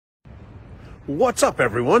What's up,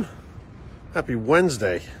 everyone? Happy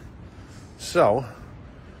Wednesday. So,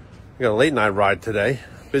 we got a late night ride today.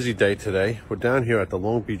 Busy day today. We're down here at the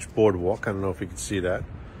Longbeach boardwalk. I don't know if you can see that.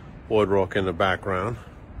 Boardwalk in the background.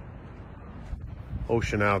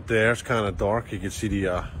 Ocean out there. It's kind of dark. You can see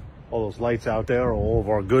the all those lights out there, all of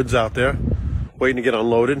our goods out there, waiting to get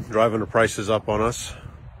unloaded, driving the prices up on us.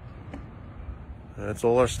 That's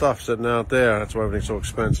all our stuff sitting out there. That's why everything's so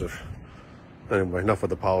expensive. Anyway, enough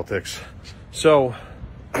with the politics. So,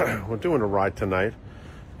 we're doing a ride tonight,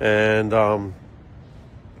 and to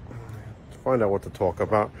find out what to talk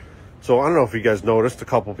about. So, I don't know if you guys noticed, a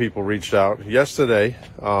couple people reached out. Yesterday,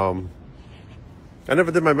 I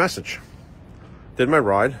never did my message. Did my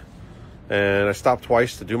ride, and I stopped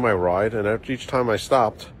twice to do my ride, and after each time I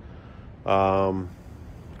stopped,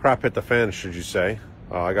 crap hit the fan, should you say.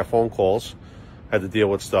 I got phone calls, had to deal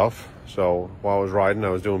with stuff. So, while I was riding, I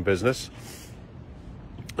was doing business.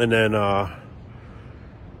 And then,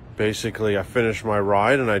 basically, I finished my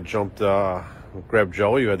ride and I jumped, grabbed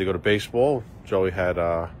Joey, who had to go to baseball. Joey had,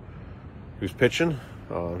 he was pitching.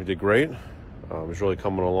 He did great. He was really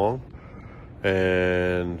coming along.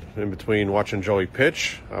 And in between watching Joey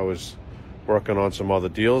pitch, I was working on some other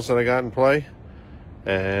deals that I got in play.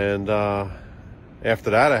 And, after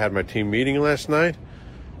that, I had my team meeting last night.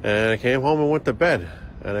 And I came home and went to bed.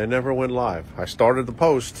 And I never went live. I started the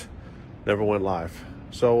post, never went live.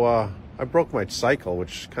 So, I broke my cycle,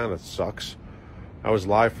 which kind of sucks. I was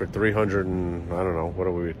live for 300 and, I don't know, what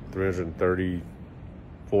are we,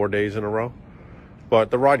 334 days in a row?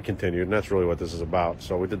 But the ride continued, and that's really what this is about.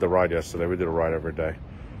 So we did the ride yesterday. We did a ride every day.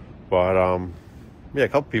 But, yeah, a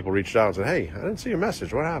couple people reached out and said, hey, I didn't see your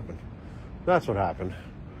message. What happened? That's what happened.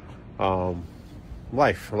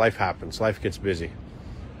 Life happens. Life gets busy.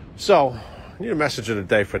 So, I need a message of the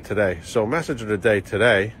day for today. So, message of the day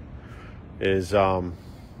today is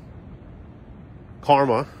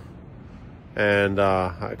karma, and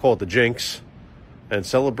I call it the jinx, and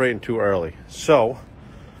celebrating too early. So,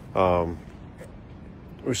 we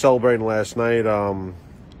were celebrating last night. I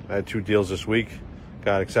had 2 deals this week,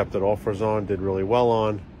 got accepted offers on, did really well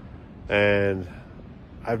on, and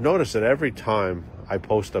I've noticed that every time I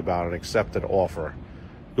post about an accepted offer,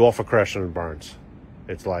 the offer crashes and burns.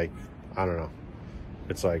 It's like, I don't know,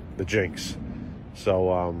 it's like the jinx.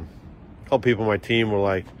 So, a couple people on my team were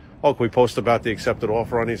like, oh, can we post about the accepted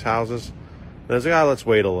offer on these houses? And I was like, let's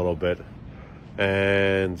wait a little bit.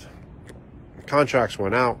 And contracts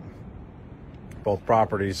went out, both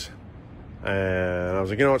properties. And I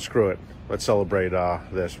was like, you know what, screw it. Let's celebrate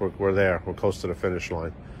this. We're there. We're close to the finish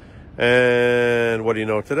line. And what do you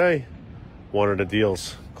know today? One of the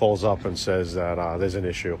deals calls up and says that there's an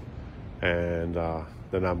issue. And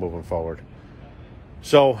they're not moving forward.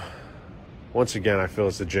 So, once again, I feel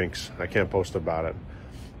it's a jinx. I can't post about it.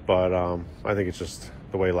 But I think it's just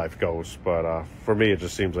the way life goes. But for me, it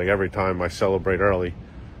just seems like every time I celebrate early,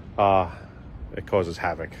 it causes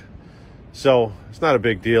havoc. So it's not a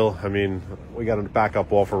big deal. I mean, we got a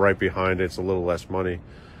backup offer right behind it. It's a little less money.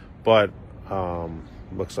 But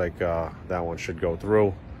looks like that one should go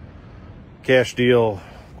through. Cash deal,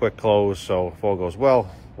 quick close. So if all goes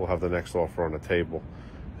well, we'll have the next offer on the table.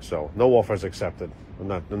 So no offers accepted. I'm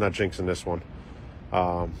not jinxing this one.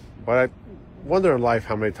 But I wonder in life,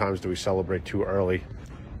 how many times do we celebrate too early?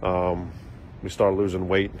 We start losing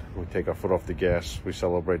weight. We take our foot off the gas. We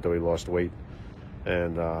celebrate that we lost weight.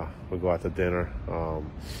 And we go out to dinner.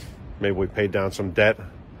 Maybe we paid down some debt.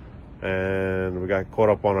 And we got caught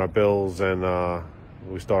up on our bills. And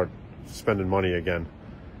we start spending money again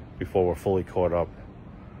before we're fully caught up.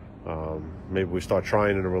 Maybe we start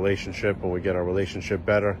trying in a relationship and we get our relationship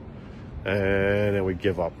better. And then we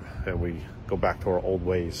give up. And we go back to our old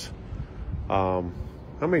ways. How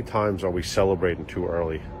many times are we celebrating too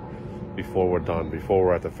early before we're done, before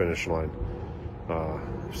we're at the finish line?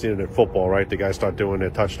 I've seen it in football, right? The guys start doing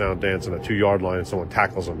their touchdown dance on the 2-yard line and someone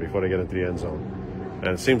tackles them before they get into the end zone. And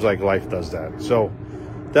it seems like life does that. So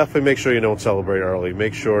definitely make sure you don't celebrate early.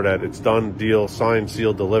 Make sure that it's done, deal, signed,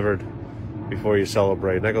 sealed, delivered before you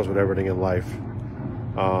celebrate. And that goes with everything in life.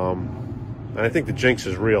 And I think the jinx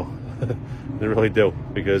is real. They really do.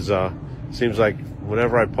 Because it seems like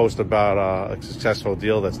whenever I post about a successful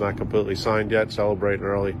deal that's not completely signed yet, celebrating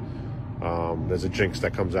early, there's a jinx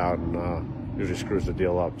that comes out and usually screws the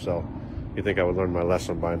deal up. So you think I would learn my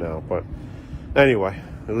lesson by now. But anyway,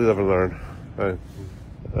 I live and learn. I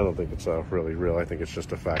don't think it's really real. I think it's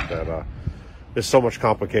just a fact that there's so much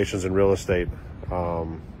complications in real estate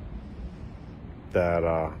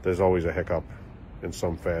that there's always a hiccup in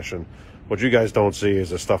some fashion. What you guys don't see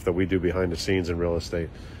is the stuff that we do behind the scenes in real estate,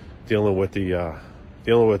 dealing with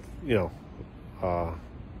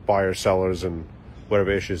buyers, sellers, and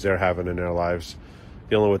whatever issues they're having in their lives,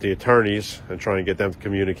 dealing with the attorneys and trying to get them to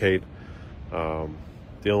communicate,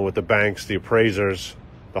 dealing with the banks, the appraisers,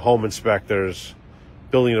 the home inspectors,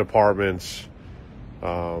 building departments,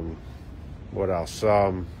 what else?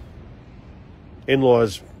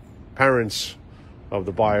 In-laws, parents of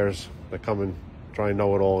the buyers that come and try and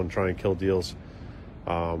know it all and try and kill deals.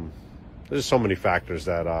 There's so many factors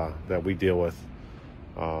that we deal with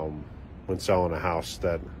when selling a house,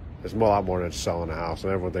 that there's a lot more than just selling a house.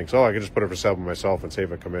 And everyone thinks, oh, I can just put it for sale by myself and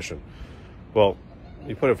save a commission. Well,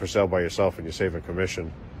 you put it for sale by yourself and you save a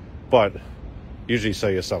commission, but usually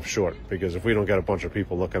sell yourself short, because if we don't get a bunch of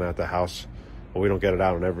people looking at the house, or we don't get it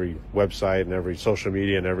out on every website and every social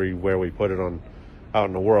media and everywhere we put it on out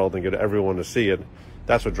in the world and get everyone to see it,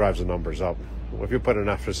 that's what drives the numbers up. If you put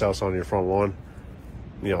enough for sale on your front lawn,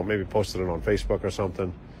 maybe posted it on Facebook or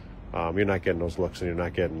something, you're not getting those looks, and you're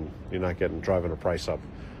not getting driving the price up.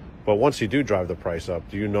 But once you do drive the price up,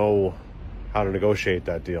 do you know how to negotiate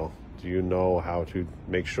that deal? Do you know how to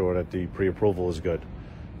make sure that the pre-approval is good?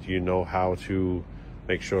 Do you know how to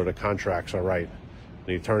make sure the contracts are right,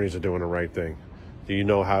 the attorneys are doing the right thing? Do you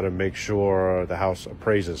know how to make sure the house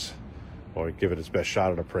appraises, or give it its best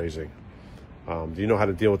shot at appraising? Do you know how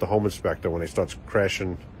to deal with the home inspector when they start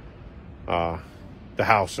crashing the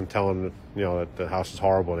house and telling that the house is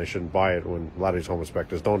horrible and they shouldn't buy it, when a lot of these home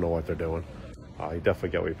inspectors don't know what they're doing? You definitely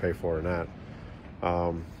get what you pay for in that.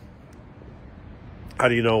 How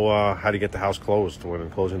do you know how to get the house closed when the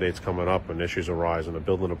closing date's coming up and issues arise and the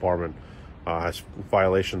building department has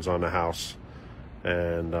violations on the house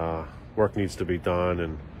and work needs to be done?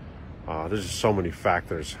 And there's just so many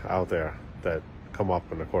factors out there that come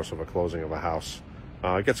up in the course of a closing of a house.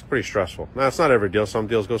 It gets pretty stressful. Now, it's not every deal. Some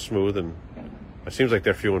deals go smooth, and it seems like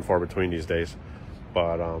they're few and far between these days,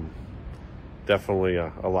 but definitely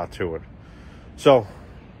a lot to it. So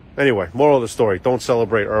anyway, moral of the story, don't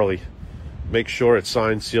celebrate early. Make sure it's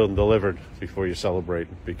signed, sealed, and delivered before you celebrate,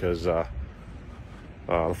 because the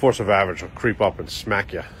force of average will creep up and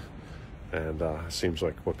smack you. And it seems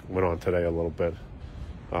like what went on today a little bit.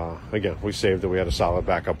 Again, we saved it. We had a solid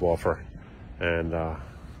backup offer, and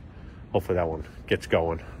hopefully that one gets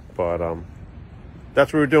going. But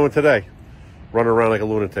that's what we're doing today. Running around like a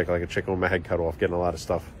lunatic, like a chicken with my head cut off, getting a lot of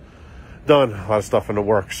stuff done, a lot of stuff in the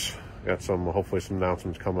works. Got hopefully some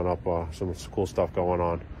announcements coming up, some cool stuff going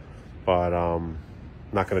on. But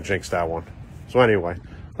not going to jinx that one. So anyway,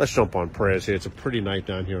 let's jump on prayers here. It's a pretty night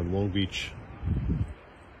down here in Longbeach.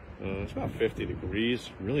 It's about 50 degrees.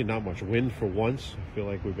 Really not much wind for once. I feel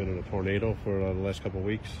like we've been in a tornado for the last couple of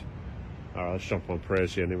weeks. All right, let's jump on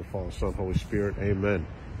prayers here. In the name of the Father, Son, Holy Spirit. Amen.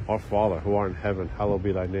 Our Father, who art in heaven, hallowed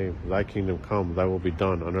be thy name. Thy kingdom come, thy will be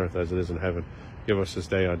done on earth as it is in heaven. Give us this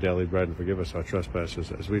day our daily bread, and forgive us our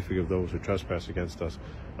trespasses, as we forgive those who trespass against us.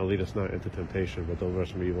 And lead us not into temptation, but deliver us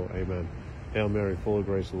from evil. Amen. Hail Mary, full of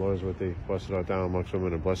grace, the Lord is with thee. Blessed art thou amongst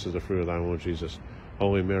women, and blessed is the fruit of thy womb, Jesus.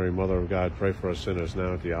 Holy Mary, Mother of God, pray for us sinners,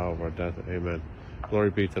 now at the hour of our death. Amen. Glory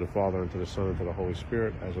be to the Father, and to the Son, and to the Holy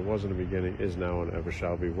Spirit, as it was in the beginning, is now, and ever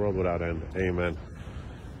shall be, world without end. Amen.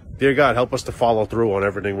 Dear God, help us to follow through on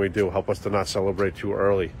everything we do. Help us to not celebrate too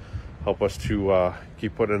early. Help us to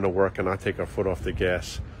keep putting in the work and not take our foot off the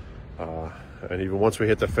gas. And even once we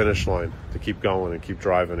hit the finish line, to keep going and keep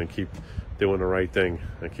driving and keep doing the right thing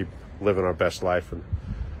and keep living our best life and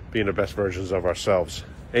being the best versions of ourselves.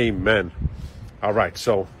 Amen. All right,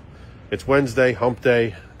 so it's Wednesday, hump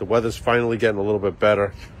day. The weather's finally getting a little bit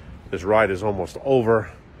better. This ride is almost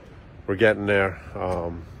over. We're getting there.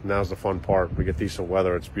 Now's the fun part. We get decent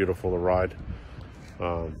weather. It's beautiful to ride.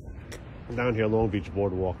 Down here, Longbeach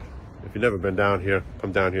Boardwalk. If you've never been down here,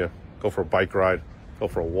 come down here. Go for a bike ride. Go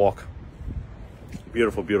for a walk.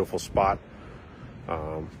 Beautiful, beautiful spot. I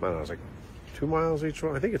don't know, it's like 2 miles each way.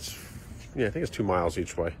 I think it's 2 miles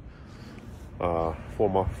each way.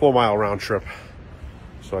 4-mile round trip.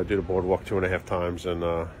 So I did a boardwalk 2.5 times, and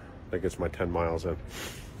that gets my 10 miles in.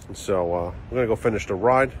 And so we're gonna go finish the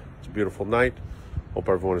ride. It's a beautiful night. Hope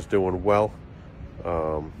everyone is doing well.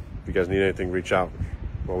 If you guys need anything, reach out.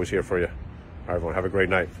 I'm always here for you. All right, everyone, have a great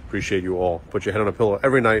night. Appreciate you all. Put your head on a pillow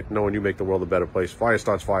every night, knowing you make the world a better place. Fire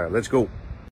starts fire. Let's go.